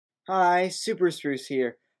Hi, Super Spruce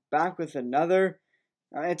here, back with another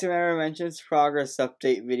Antimatter Mentions Progress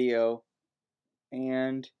Update video.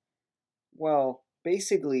 And, well,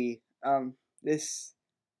 basically, this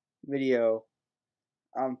video,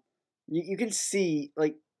 um, you can see,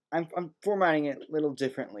 like, I'm formatting it a little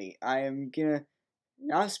differently. I am gonna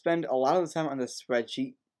now spend a lot of the time on the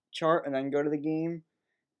spreadsheet chart and then go to the game.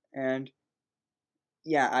 And,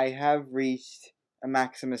 yeah, I have reached a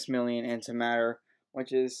Maximusmillion Antimatter,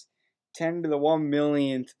 which is 10 to the 1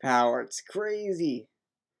 millionth power. It's crazy.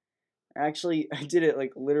 Actually, I did it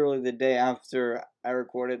like literally the day after I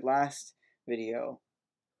recorded last video.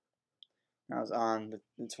 I was on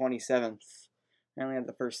the 27th. I only had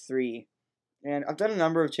the first three. And I've done a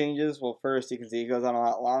number of changes. Well, first, you can see it goes on a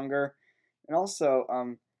lot longer. And also,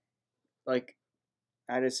 like,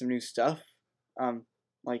 added some new stuff.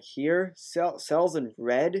 Like here, cells in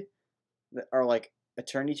red that are like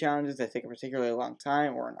eternity challenges that take a particularly long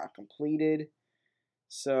time or are not completed.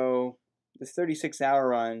 So, this 36-hour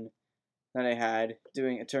run that I had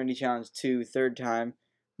doing Eternity Challenge 2 third time,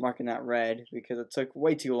 marking that red because it took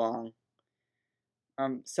way too long.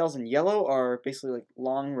 Cells in yellow are basically like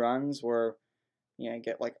long runs where I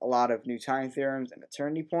get like a lot of new time theorems and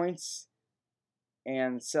eternity points.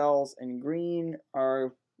 And cells in green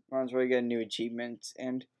are ones where I get a new achievement.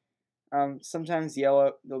 And sometimes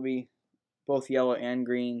yellow, there'll be both yellow and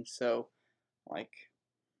green, so like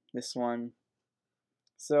this one.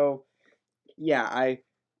 So yeah,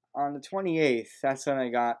 on the 28th, that's when I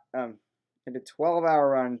got I did a 12-hour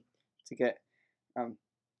run to get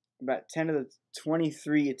about 10 to the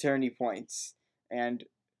 23 eternity points, and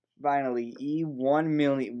finally E1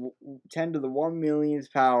 million 10 to the 1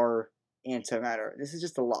 millionth power antimatter. This is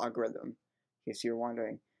just a logarithm, in case you're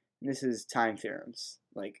wondering. And this is time theorems,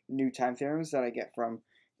 like new time theorems that I get from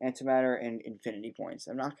antimatter and infinity points.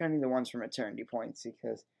 I'm not counting the ones from eternity points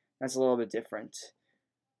because that's a little bit different.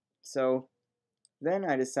 So then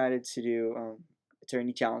I decided to do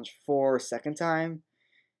Eternity Challenge 4 second time,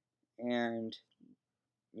 and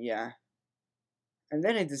yeah. And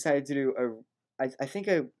then I decided to do I think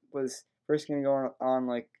I was first going to go on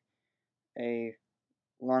like a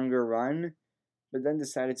longer run, but then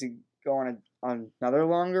decided to go on another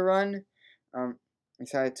longer run. I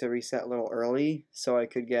decided to reset a little early so I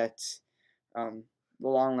could get the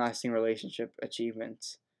long-lasting relationship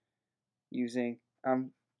achievement using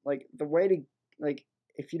like the way to like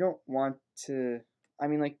if you don't want to I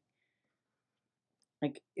mean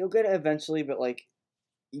like you'll get it eventually, but like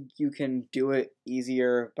you can do it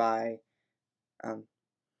easier by I'll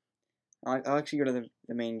actually go to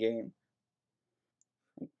the main game.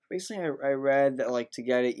 Basically, I read that like to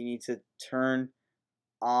get it, you need to turn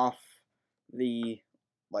off the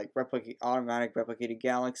like automatic replicated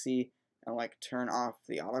galaxy and like turn off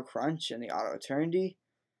the auto crunch and the auto eternity.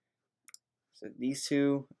 So these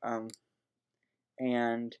two, and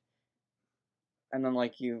then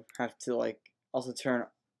like you have to like also turn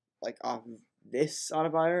like off this auto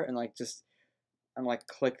buyer and like just like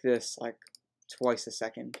click this like twice a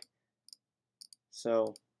second.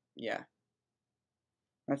 So yeah,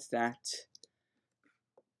 that's that.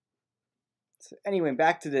 So anyway,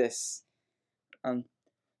 back to this.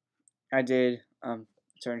 I did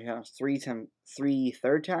Eternity Challenge 3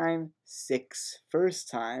 third time, 6 first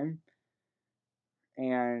time,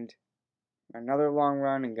 and another long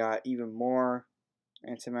run and got even more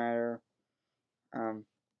antimatter.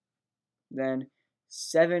 Then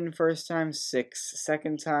 7 first time, 6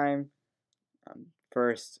 second time,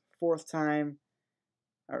 first fourth time,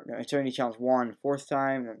 or no, Eternity Challenge 1 fourth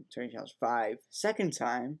time, and Eternity Challenge 5 second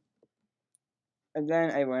time. And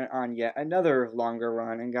then I went on yet another longer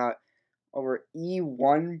run and got over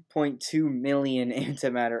E1.2 million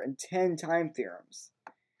antimatter and 10 time theorems.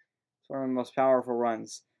 It's one of the most powerful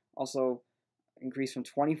runs. Also increased from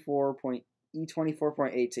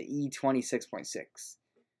E24.8 to E26.6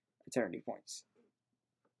 eternity points.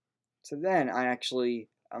 So then I actually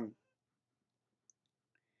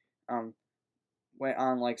went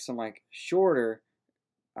on like some like shorter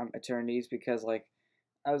eternities because like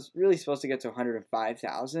I was really supposed to get to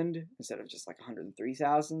 105,000 instead of just like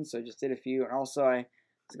 103,000, so I just did a few. And also I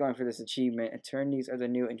was going for this achievement, Eternities are the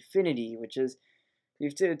new Infinity, which is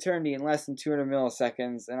you did Eternity in less than 200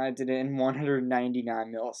 milliseconds, and I did it in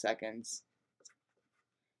 199 milliseconds.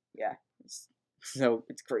 Yeah, so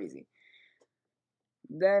it's crazy.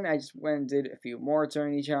 Then I just went and did a few more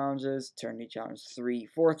Eternity challenges. Eternity Challenge 3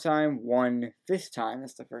 fourth time, 1 fifth time.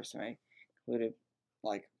 That's the first time I included,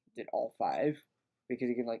 like, did all 5. Because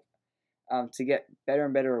you can, like, to get better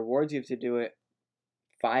and better rewards, you have to do it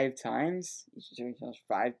 5 times. Each Eternity Challenge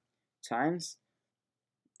 5 times.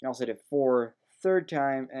 I also did 4 third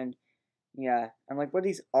time, and yeah, and like what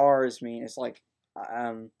these R's mean is like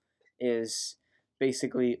is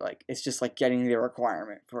basically like it's just like getting the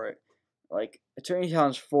requirement for it. Like Eternity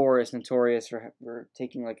Challenge 4 is notorious for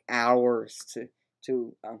taking like hours to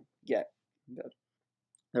get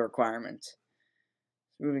the requirement.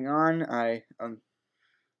 Moving on, I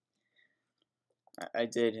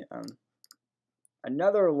did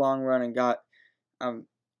another long run and got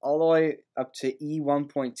all the way up to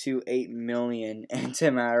E1.28 million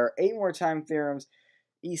antimatter, 8 more time theorems,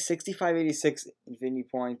 E6586 infinity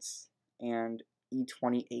points, and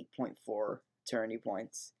E28.4 eternity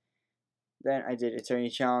points. Then I did Eternity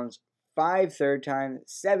Challenge 5 third time,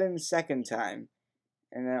 7 second time,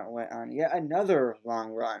 and then it went on yet another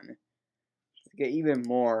long run to get even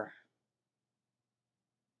more.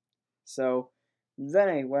 So then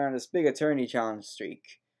I went on this big Eternity Challenge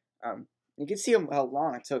streak. You can see how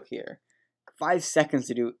long it took here. 5 seconds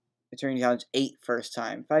to do Eternity Challenge 8 first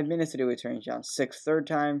time, 5 minutes to do Eternity Challenge 6 third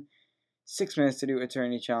time, 6 minutes to do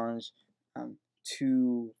Eternity Challenge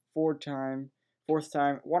 2 fourth time,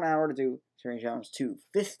 1 hour to do Eternity Challenge 2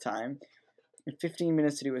 fifth time, and 15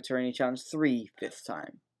 minutes to do Eternity Challenge 3 fifth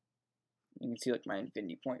time. You can see like my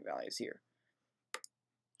infinity point values here.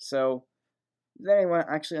 So then I went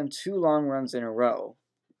actually on 2 long runs in a row,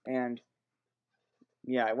 and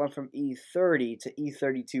yeah, I went from E30 to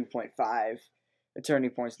E32.5 eternity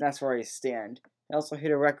points, and that's where I stand. I also hit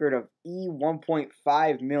a record of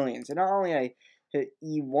E1.5 million. So not only I hit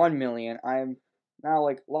E1 million, I'm now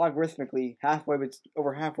like logarithmically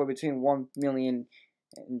over halfway between 1 million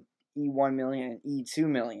and E1 million and E2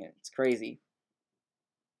 million. It's crazy.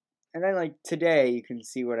 And then like today, you can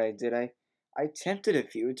see what I did. I attempted a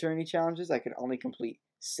few eternity challenges. I could only complete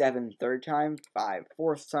 7 third time, 5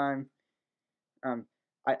 fourth time.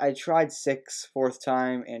 I tried 6 fourth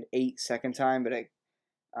time and 8 second time, but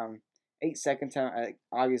 8 second time I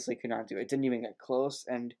obviously could not do it. It didn't even get close,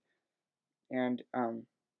 and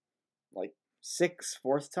like 6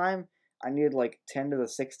 fourth time I needed like 10 to the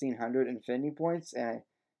 1600 infinity points, and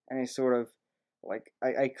I sort of like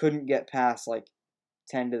I couldn't get past like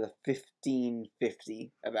 10 to the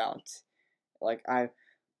 1550 about. Like it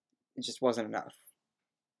just wasn't enough.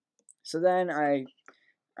 So then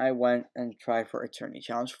I went and tried for Eternity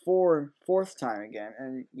Challenge 4 fourth time again,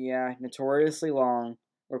 and yeah, notoriously long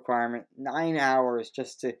requirement, 9 hours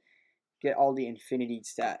just to get all the infinity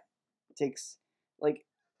stat. It takes like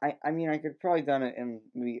I mean I could probably done it in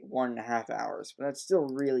maybe 1.5 hours, but that's still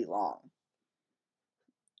really long.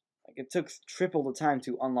 Like it took triple the time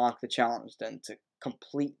to unlock the challenge than to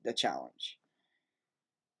complete the challenge.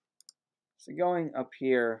 So going up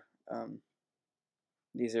here,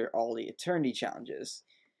 these are all the eternity challenges,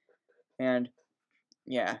 and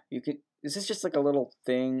yeah, you could. This is just like a little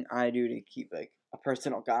thing I do to keep like a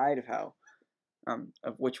personal guide of how,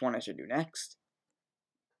 of which one I should do next.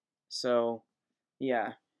 So,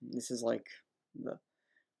 yeah, this is like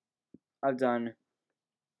I've done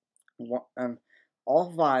one,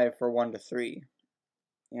 all 5 for 1 to 3,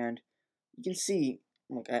 and you can see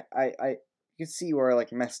like you can see where I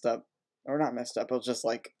like messed up, or not messed up. It was just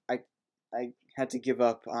like I had to give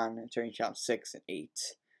up on Eternity Challenge 6 and 8.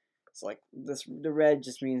 It's like the red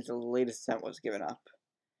just means the latest attempt was given up.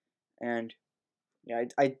 And yeah,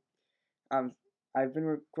 I've been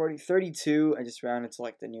recording 32. I just rounded to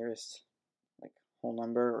like the nearest like whole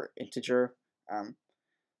number or integer for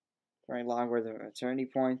my logarithm of eternity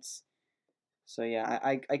points. So yeah,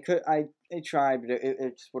 I tried, but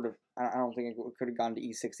it just would have. I don't think it could have gone to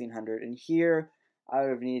E1600. And here I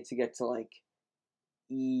would have needed to get to like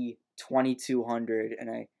E2200, and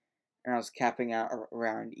I was capping out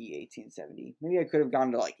around E1870. Maybe I could have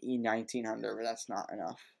gone to like E1900, but that's not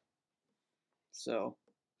enough. So,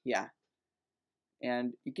 yeah.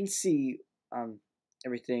 And you can see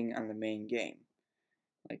everything on the main game.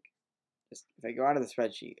 Like, just if I go out of the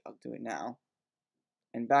spreadsheet, I'll do it now.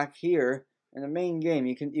 And back here in the main game,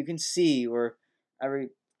 you can see where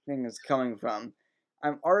everything is coming from.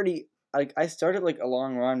 I'm already like I started like a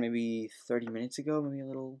long run maybe 30 minutes ago, maybe a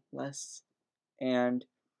little less, and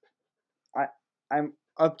I'm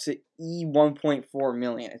up to E1.4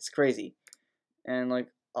 million. It's crazy. And like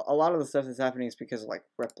a lot of the stuff that's happening is because of like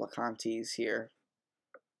replicantes here.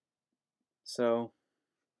 So,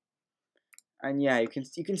 and yeah, you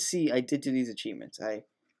can see I did do these achievements. I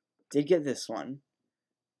did get this one.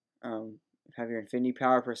 Have your infinity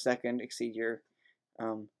power per second exceed your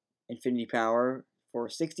infinity power for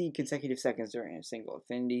 60 consecutive seconds during a single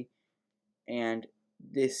infinity, and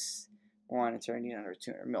this one eternity under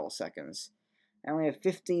 200 milliseconds. I only have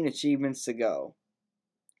 15 achievements to go.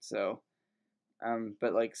 So,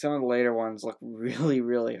 but like some of the later ones look really,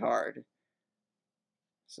 really hard.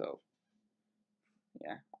 So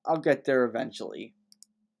yeah, I'll get there eventually.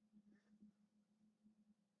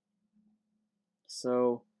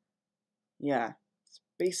 So yeah,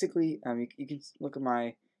 basically, you can look at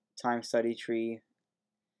my time study tree.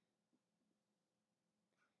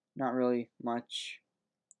 Not really much,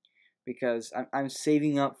 because I'm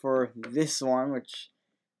saving up for this one, which,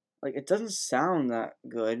 like, it doesn't sound that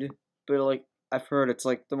good, but, like, I've heard it's,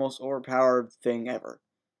 like, the most overpowered thing ever.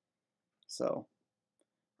 So,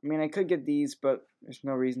 I mean, I could get these, but there's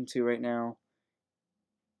no reason to right now.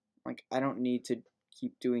 Like, I don't need to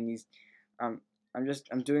keep doing these. I'm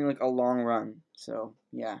doing, like, a long run. So,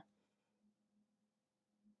 yeah.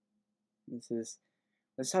 This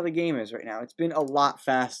is how the game is right now. It's been a lot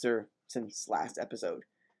faster since last episode.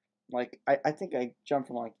 Like, I think I jumped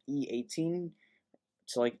from, like, E18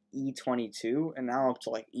 to, like, E22, and now up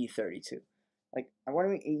to, like, E32. Like, I want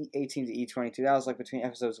to be E18 to E22. That was, like, between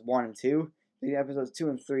episodes 1 and 2. The episodes 2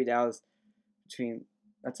 and 3, that was between,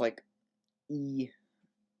 that's, like,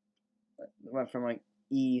 went from, like,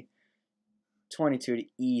 E22 to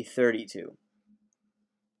E32.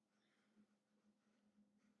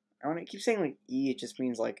 And when I keep saying, like, E, it just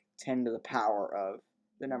means, like, 10 to the power of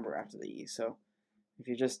the number after the E. So, if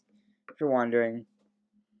you're wondering.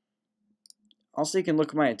 Also, you can look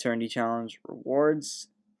at my Eternity Challenge rewards.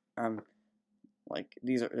 Like,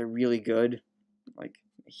 they're really good. Like,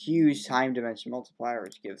 a huge time dimension multiplier,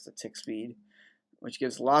 which gives the tick speed, which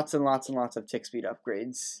gives lots and lots and lots of tick speed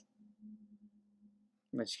upgrades,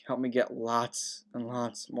 which help me get lots and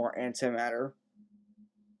lots more antimatter.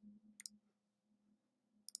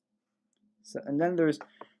 So, and then there's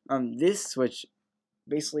this, which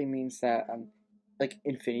basically means that like,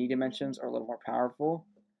 infinity dimensions are a little more powerful.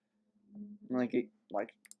 Like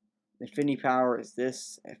infinity power is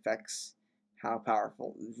this, affects how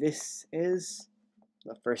powerful this is,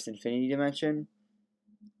 the first infinity dimension.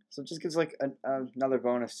 So it just gives, like, another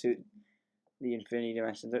bonus to the infinity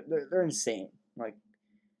dimensions. They're insane. Like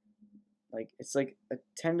it's like a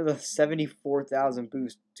 10 to the 74,000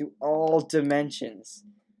 boost to all dimensions.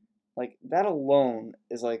 Like, that alone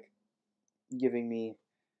is, like, giving me,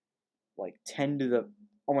 like,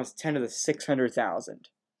 almost 10 to the 600,000.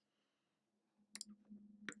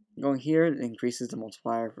 Going here, it increases the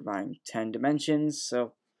multiplier for buying 10 dimensions.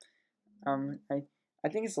 So I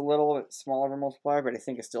think it's a little bit smaller of a multiplier, but I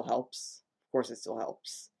think it still helps. Of course, it still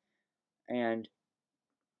helps. And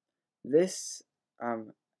this,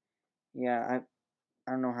 yeah,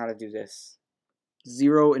 I don't know how to do this.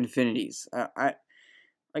 0 infinities.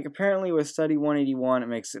 Like, apparently with study 181, it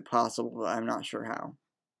makes it possible, but I'm not sure how.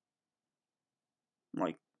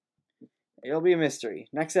 Like, it'll be a mystery.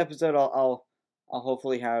 Next episode, I'll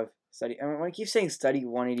hopefully have study. I mean, when I keep saying study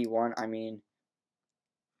 181, I mean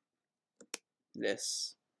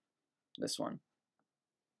this one.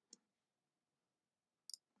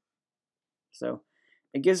 So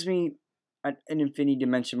it gives me an infinity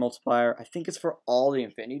dimension multiplier. I think it's for all the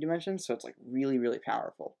infinity dimensions, so it's, like, really, really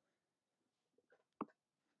powerful.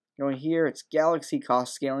 Going here, it's galaxy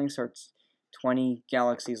cost scaling, so it's 20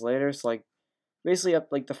 galaxies later. So, like, basically up,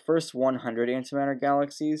 like, the first 100 antimatter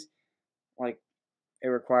galaxies, like, it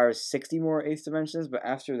requires 60 more 8th dimensions, but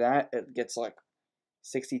after that, it gets, like,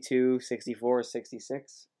 62, 64,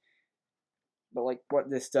 66. But, like,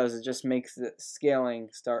 what this does, it just makes the scaling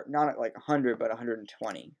start not at, like, 100, but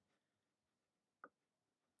 120.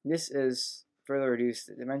 This is further reduced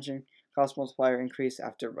the dimension cost multiplier increase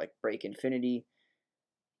after, like, break infinity.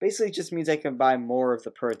 Basically, it just means I can buy more of the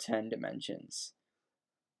per 10 dimensions.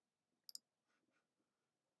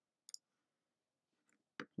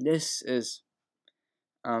 This is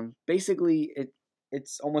basically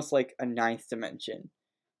it's almost like a 9th dimension.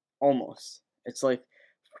 Almost. It's like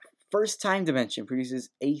first time dimension produces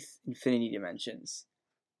 8th infinity dimensions.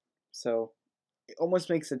 So it almost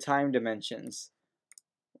makes the time dimensions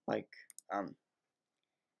like it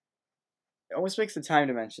almost makes the time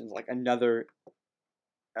dimensions like another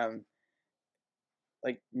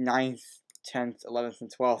like 9th, 10th, 11th, and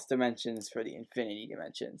 12th dimensions for the infinity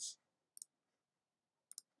dimensions.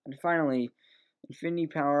 And finally, infinity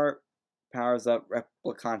power powers up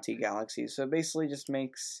replicanti galaxies. So it basically just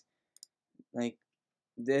makes, like,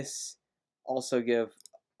 this also give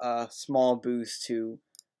a small boost to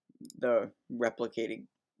the replicated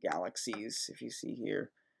galaxies. If you see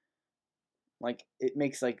here, like, it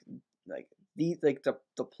makes like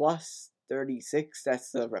the plus 36. That's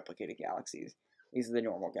the replicated galaxies. These are the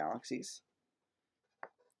normal galaxies.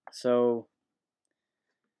 So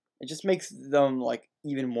it just makes them, like,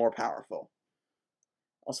 even more powerful.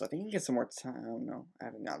 Also, I think I can get some more time. I don't know. I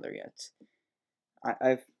haven't got there yet.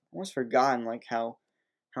 I've almost forgotten, like, how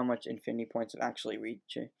how much infinity points have actually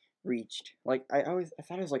reached. Like I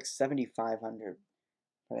thought it was like 7,500,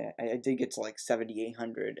 but I did get to like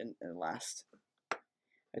 7,800 in the last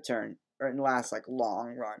turn, or in the last like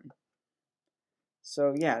long run.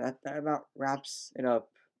 So yeah, that about wraps it up.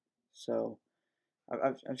 So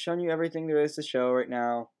I've shown you everything there is to show right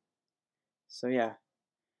now. So yeah,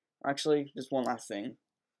 actually, just one last thing.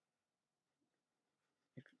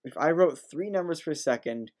 If I wrote 3 numbers per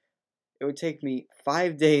second, it would take me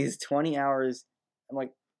 5 days, 20 hours, and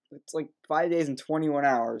like it's like 5 days and 21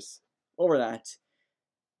 hours over that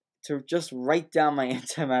to just write down my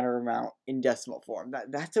antimatter amount in decimal form.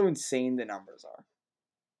 That's how insane the numbers are.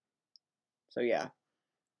 So yeah,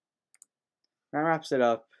 that wraps it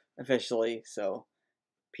up officially. So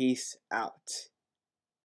peace out.